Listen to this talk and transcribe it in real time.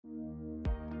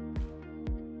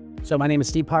So my name is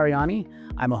Steve Pariani.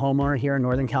 I'm a homeowner here in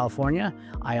Northern California.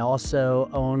 I also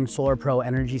own Solar Pro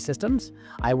Energy Systems.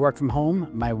 I work from home.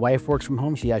 My wife works from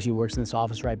home. She actually works in this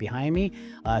office right behind me.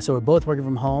 So we're both working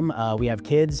from home. We have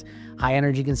kids, high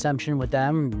energy consumption with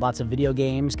them, lots of video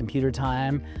games, computer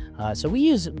time. So we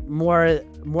use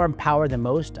more power than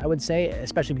most, I would say,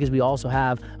 especially because we also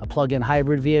have a plug-in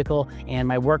hybrid vehicle, and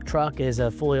my work truck is a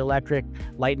fully electric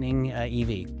Lightning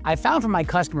EV. I found from my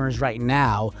customers right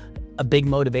now, a big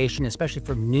motivation, especially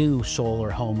for new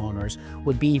solar homeowners,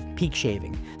 would be peak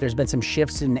shaving. There's been some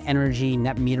shifts in energy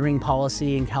net metering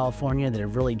policy in California that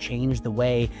have really changed the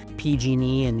way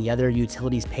PG&E and the other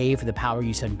utilities pay for the power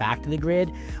you send back to the grid,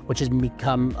 which has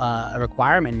become a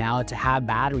requirement now to have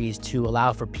batteries to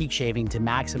allow for peak shaving to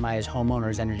maximize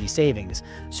homeowners' energy savings.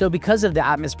 So because of the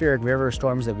atmospheric river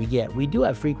storms that we get, we do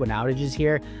have frequent outages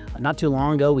here. Not too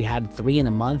long ago, we had 3 in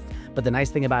a month. But the nice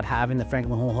thing about having the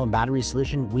Franklin Whole Home battery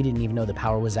solution, we didn't even know the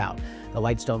power was out. The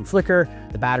lights don't flicker,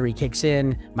 the battery kicks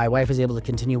in, my wife is able to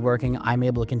continue working, I'm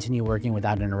able to continue working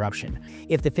without interruption.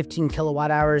 If the 15 kilowatt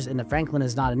hours in the Franklin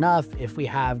is not enough, if we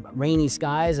have rainy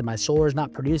skies and my solar is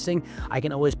not producing, I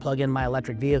can always plug in my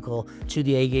electric vehicle to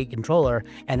the aGate controller,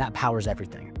 and that powers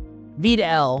everything.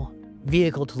 V2L,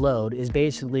 vehicle to load, is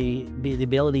basically the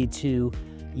ability to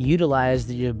utilize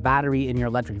the battery in your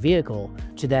electric vehicle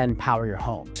to then power your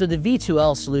home. So the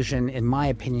V2L solution, in my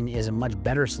opinion, is a much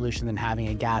better solution than having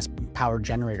a gas powered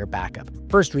generator backup.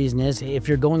 First reason is, if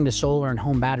you're going to solar and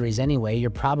home batteries anyway, you're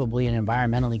probably an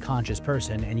environmentally conscious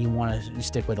person and you want to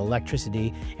stick with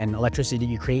electricity and electricity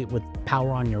you create with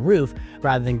power on your roof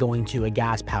rather than going to a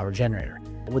gas powered generator.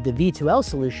 With the V2L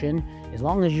solution, as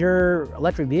long as your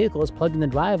electric vehicle is plugged in the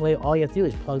driveway, all you have to do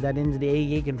is plug that into the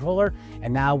aGate controller,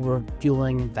 and now we're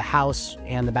fueling the house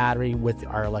and the battery with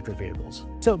our electric vehicles.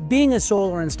 So being a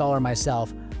solar installer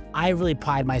myself, I really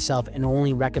pride myself in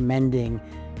only recommending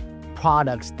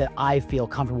products that I feel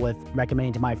comfortable with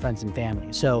recommending to my friends and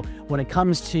family. So when it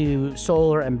comes to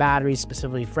solar and batteries,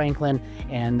 specifically Franklin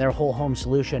and their whole home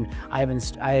solution, I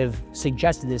have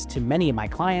suggested this to many of my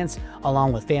clients,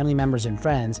 along with family members and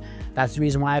friends. That's the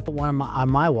reason why I put one on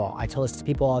my wall. I tell this to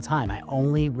people all the time. I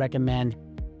only recommend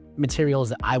materials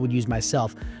that I would use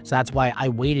myself. So that's why I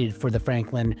waited for the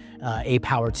Franklin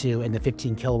A-Power 2 and the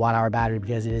 15 kilowatt hour battery,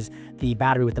 because it is the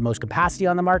battery with the most capacity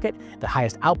on the market, the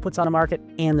highest outputs on the market,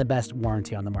 and the best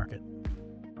warranty on the market.